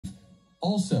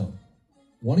Also,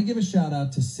 want to give a shout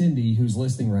out to Cindy, who's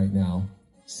listening right now.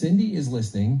 Cindy is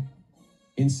listening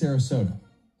in Sarasota.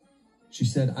 She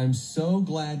said, I'm so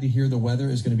glad to hear the weather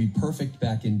is going to be perfect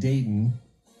back in Dayton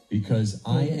because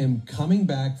I am coming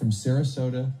back from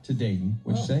Sarasota to Dayton.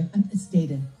 What'd you say? It's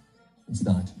Dayton. It's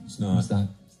not.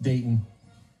 It's Dayton.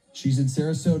 She's in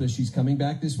Sarasota. She's coming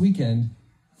back this weekend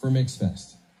for Mix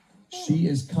Fest. She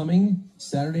is coming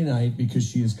Saturday night because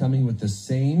she is coming with the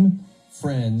same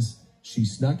friends she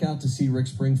snuck out to see Rick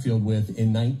Springfield with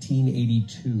in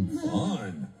 1982.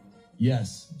 Fun.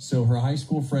 Yes. So her high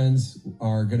school friends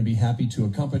are going to be happy to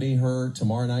accompany her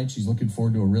tomorrow night. She's looking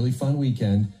forward to a really fun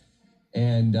weekend.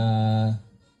 And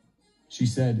she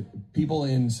said people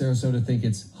in Sarasota think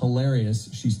it's hilarious.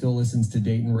 She still listens to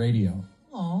Dayton radio.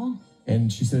 Aw.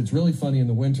 And she said it's really funny in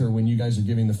the winter when you guys are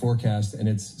giving the forecast and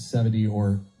it's 70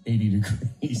 or 80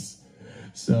 degrees.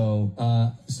 So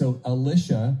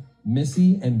Alicia,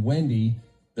 Missy, and Wendy,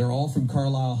 they're all from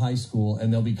Carlisle High School,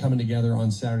 and they'll be coming together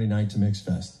on Saturday night to Mix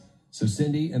Fest. So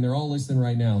Cindy, and they're all listening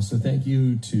right now. So thank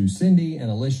you to Cindy and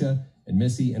Alicia and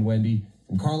Missy and Wendy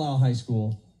from Carlisle High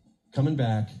School coming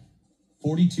back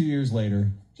 42 years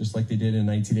later, just like they did in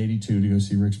 1982 to go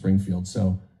see Rick Springfield.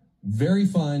 So very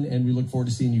fun, and we look forward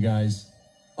to seeing you guys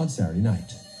on Saturday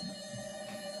night.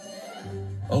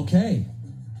 Okay.